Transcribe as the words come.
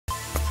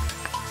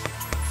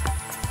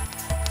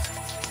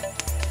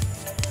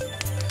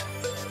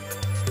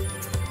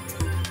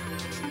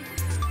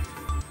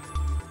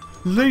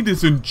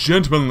Ladies and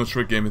gentlemen, let's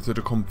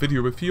RedGamers.com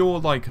video. If you're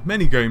like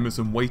many gamers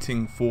and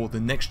waiting for the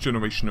next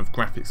generation of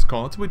graphics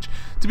cards, which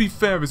to be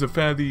fair is a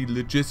fairly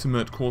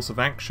legitimate course of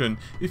action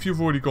if you've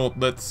already got,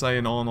 let's say,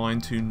 an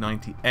R9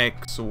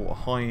 290X or a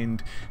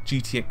high-end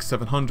GTX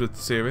 700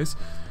 series,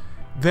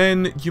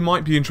 then you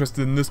might be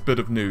interested in this bit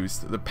of news.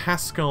 The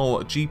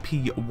Pascall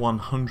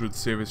GP100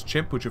 series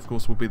chip, which of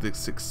course will be the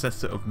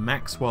successor of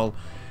Maxwell,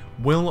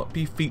 will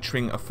be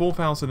featuring a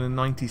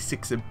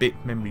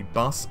 4096-bit memory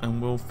bus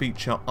and will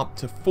feature up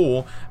to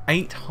 4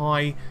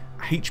 8-high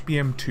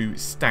HBM2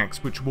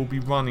 stacks, which will be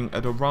running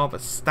at a rather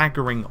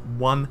staggering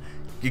 1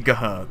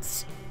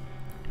 GHz.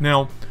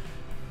 Now,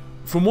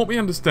 from what we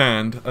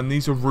understand, and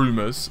these are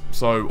rumours,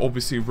 so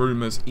obviously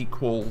rumours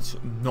equals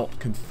not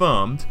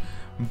confirmed,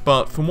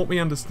 but from what we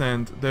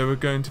understand, there are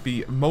going to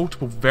be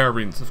multiple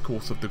variants, of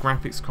course, of the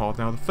graphics card.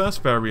 Now, the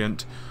first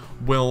variant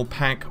will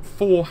pack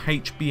 4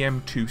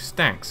 HBM2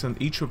 stacks, and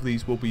each of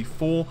these will be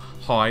 4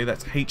 high,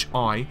 that's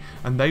HI,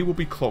 and they will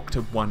be clocked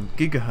at 1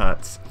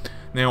 GHz.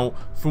 Now,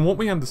 from what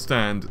we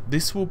understand,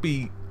 this will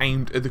be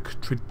aimed at the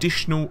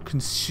traditional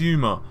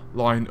consumer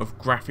line of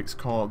graphics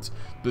cards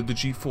that the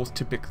GeForce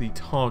typically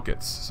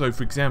targets. So,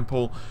 for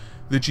example,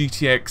 the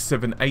GTX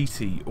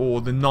 780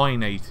 or the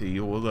 980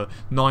 or the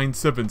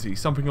 970,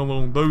 something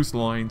along those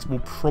lines,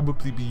 will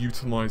probably be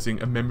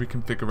utilizing a memory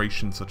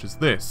configuration such as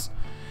this.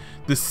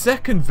 The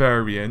second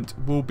variant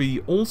will be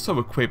also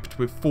equipped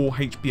with 4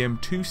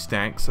 HBM2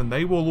 stacks, and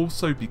they will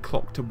also be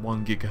clocked at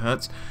 1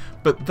 GHz,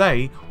 but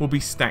they will be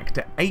stacked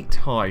at 8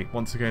 high,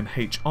 once again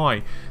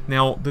HI.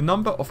 Now, the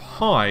number of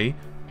high,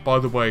 by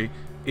the way,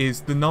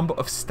 is the number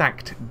of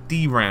stacked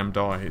DRAM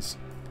dies.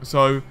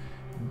 So,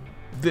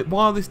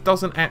 while this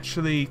doesn't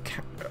actually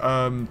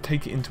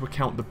take into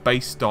account the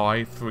base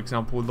die, for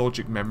example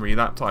logic memory,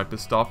 that type of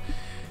stuff,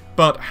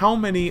 but how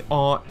many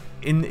are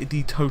in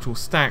the total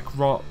stack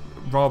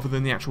rather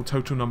than the actual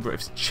total number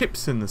of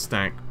chips in the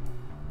stack.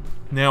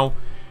 Now,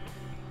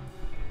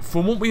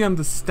 from what we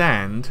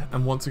understand,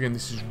 and once again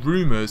this is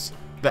rumours,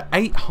 the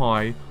 8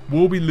 high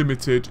will be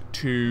limited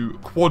to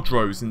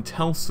quadros and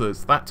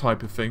telsas, that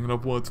type of thing, in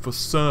other words for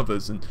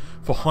servers and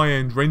for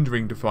high-end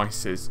rendering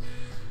devices.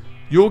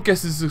 Your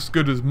guess is as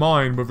good as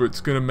mine whether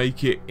it's going to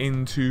make it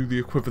into the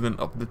equivalent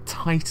of the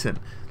Titan.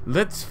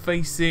 Let's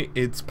face it,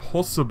 it's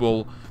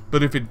possible,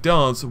 but if it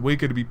does, we're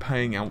going to be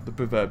paying out the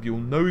proverbial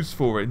nose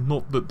for it,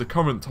 not that the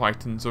current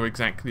Titans are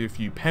exactly a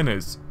few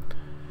pennies.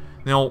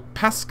 Now,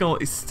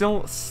 Pascall is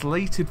still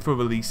slated for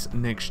release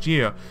next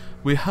year.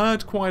 We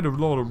heard quite a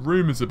lot of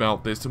rumours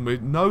about this, and we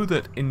know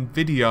that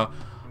Nvdia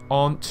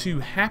aren't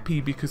too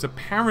happy because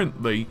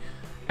apparently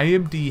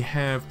AMD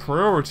have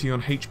priority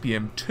on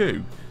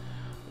HBM2.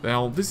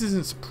 Now, this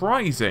isn't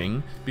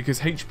surprising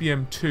because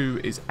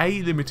HBM2 is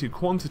A, limited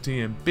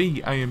quantity, and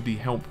B, AMD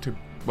helped to,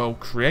 well,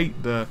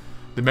 create the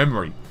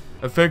memory.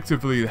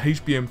 Effectively, the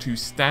HBM2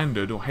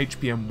 standard, or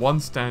HBM1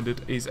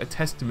 standard, is a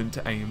testament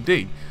to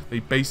AMD. They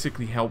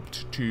basically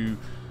helped to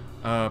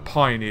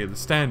pioneer the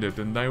standard,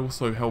 and they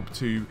also helped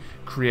to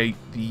create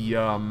the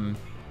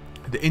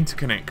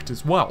interconnect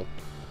as well.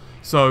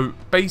 So,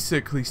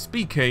 basically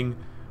speaking,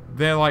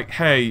 they're like,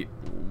 hey,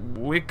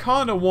 we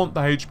kind of want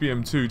the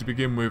HBM2 to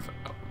begin with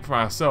for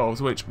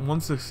ourselves, which,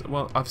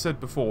 well, I've said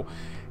before,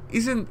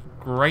 isn't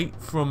great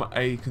from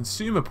a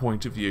consumer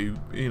point of view,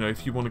 you know,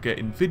 if you want to get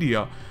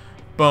Nvdia,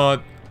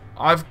 but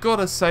I've got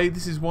to say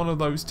this is one of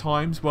those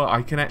times where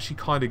I can actually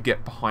kind of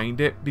get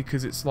behind it,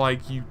 because it's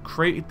like you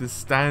created the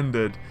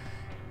standard,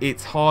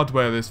 it's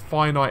hardware, there's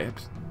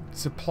finite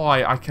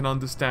supply. I can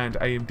understand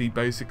AMD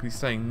basically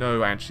saying,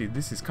 no, actually,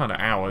 this is kind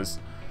of ours.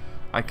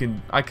 I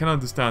can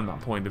understand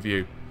that point of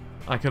view.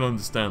 I can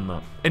understand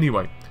that.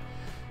 Anyway,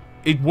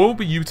 it will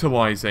be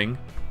utilizing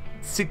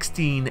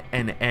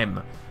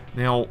 16nm.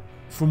 Now,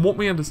 from what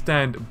we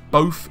understand,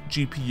 both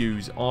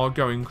GPUs are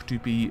going to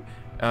be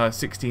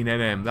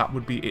 16nm. That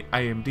would be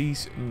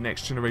AMD's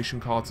next generation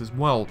cards as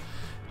well.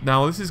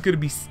 Now, this is going to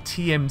be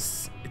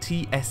TSMC,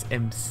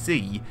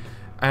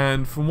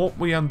 and from what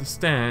we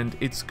understand,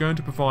 it's going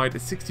to provide a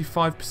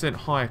 65%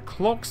 higher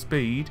clock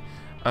speed,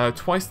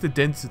 twice the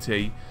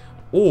density,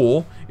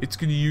 or it's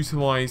going to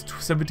utilize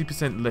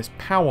 70% less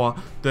power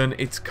than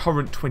its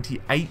current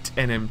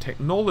 28nm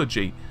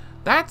technology.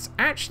 That's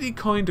actually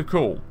kind of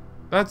cool.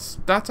 That's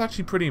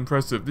actually pretty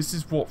impressive. This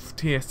is what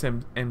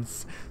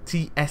TSMC,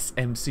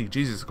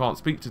 Jesus, I can't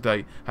speak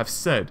today, have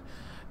said.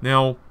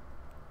 Now,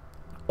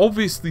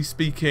 obviously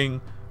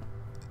speaking,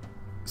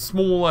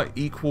 smaller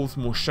equals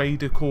more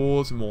shader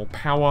cores, more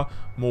power,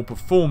 more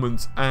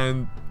performance,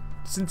 and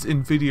since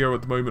Nvdia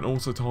at the moment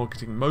also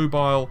targeting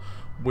mobile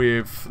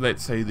with,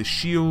 let's say, the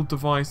Shield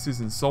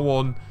devices and so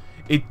on,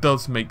 it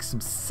does make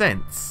some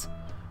sense.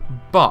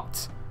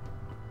 But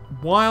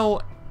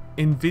while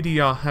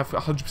Nvdia have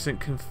 100%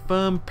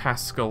 confirmed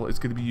Pascall is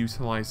going to be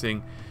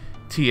utilizing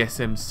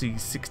TSMC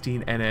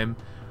 16nm,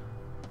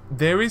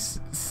 there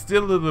is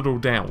still a little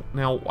doubt.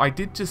 Now, I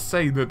did just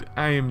say that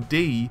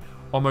AMD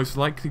are most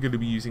likely going to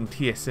be using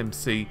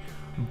TSMC,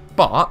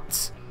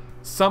 but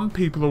some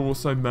people are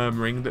also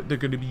murmuring that they're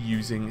going to be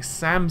using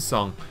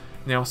Samsung.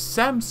 Now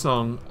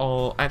Samsung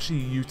are actually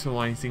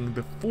utilizing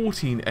the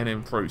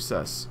 14nm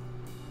process.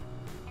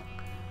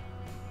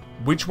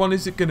 Which one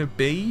is it going to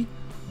be?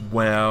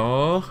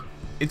 Well,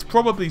 it's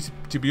probably,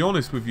 to be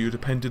honest with you,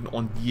 dependent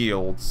on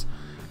yields.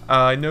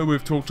 I know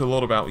we've talked a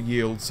lot about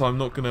yields, so I'm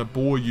not going to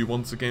bore you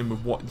once again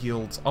with what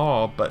yields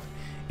are, but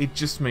it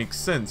just makes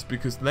sense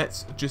because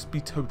let's just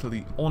be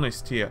totally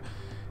honest here.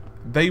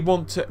 They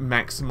want to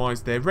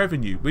maximize their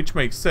revenue, which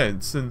makes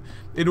sense, and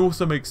it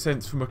also makes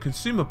sense from a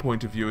consumer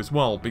point of view as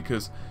well,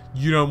 because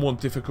you don't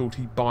want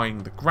difficulty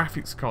buying the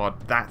graphics card.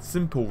 That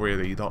simple,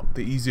 really. The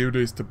easier it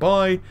is to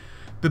buy,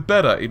 the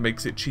better. It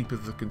makes it cheaper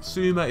for the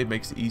consumer, it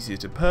makes it easier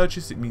to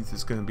purchase, it means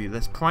there's going to be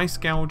less price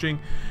gouging,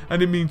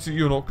 and it means that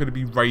you're not going to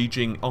be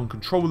raging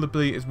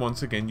uncontrollably, as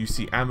once again you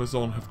see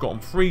Amazon have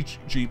gotten free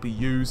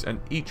GPUs, and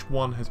each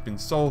one has been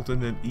sold,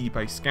 and then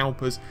eBay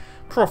scalpers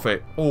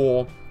profit,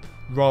 or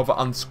rather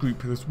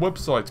unscrupulous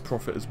websites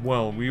profit as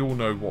well. We all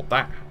know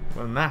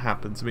when that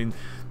happens. I mean,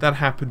 that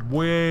happened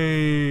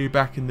way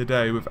back in the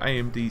day with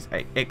AMD's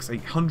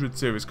X800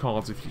 series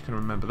cards, if you can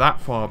remember that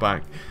far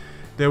back.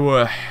 There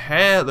was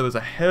a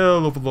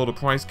hell of a lot of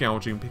price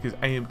gouging because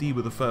AMD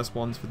were the first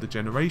ones for the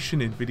generation.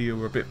 Nvidia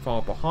were a bit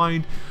far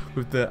behind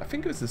with I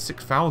think it was the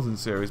 6000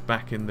 series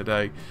back in the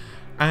day.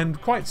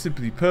 And quite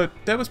simply put,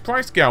 there was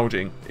price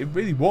gouging. It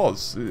really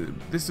was.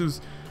 This was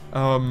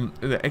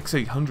the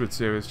X800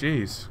 series,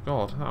 jeez,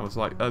 god, that was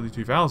like early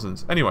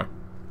 2000s. Anyway,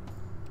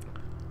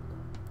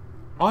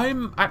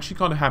 I'm actually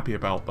kind of happy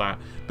about that,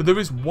 but there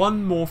is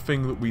one more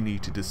thing that we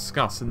need to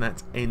discuss, and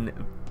that's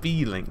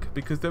NVlink,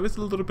 because there is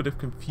a little bit of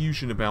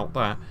confusion about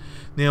that.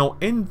 Now,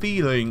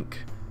 NVlink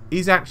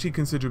is actually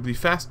considerably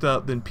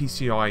faster than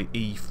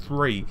PCIe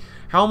 3.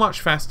 How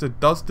much faster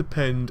does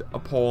depend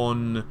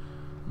upon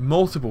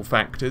multiple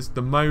factors.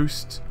 The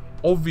most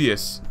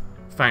obvious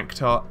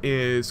factor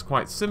is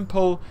quite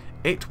simple.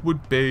 It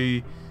would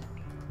be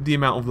the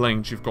amount of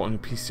lanes you've got in a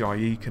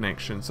PCIe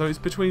connection. So it's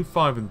between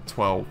 5 and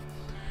 12.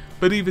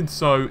 But even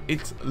so,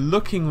 it's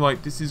looking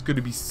like this is going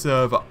to be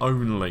server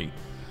only.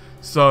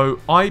 So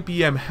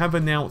IBM have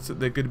announced that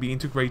they're going to be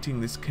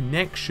integrating this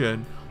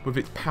connection with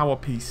its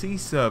PowerPC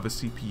server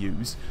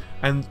CPUs,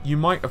 and you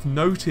might have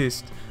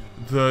noticed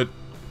that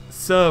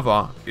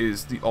server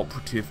is the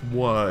operative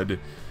word.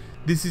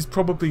 This is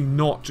probably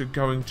not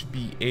going to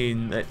be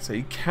in, let's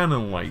say,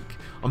 Cannon Lake.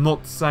 I'm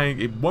not saying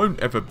it won't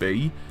ever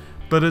be,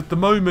 but at the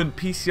moment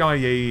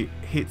PCIe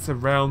hits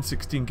around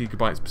 16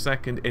 gigabytes per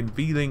second,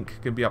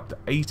 NVlink can be up to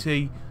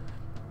 80.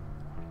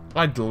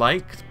 I'd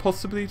like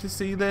possibly to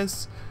see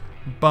this,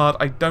 but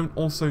I don't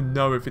also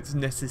know if it's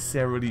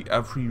necessarily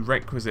a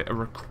prerequisite, a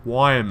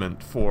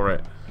requirement for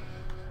it.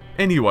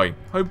 Anyway,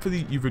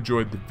 hopefully you've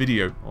enjoyed the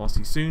video. I'll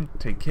see you soon.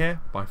 Take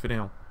care. Bye for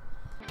now.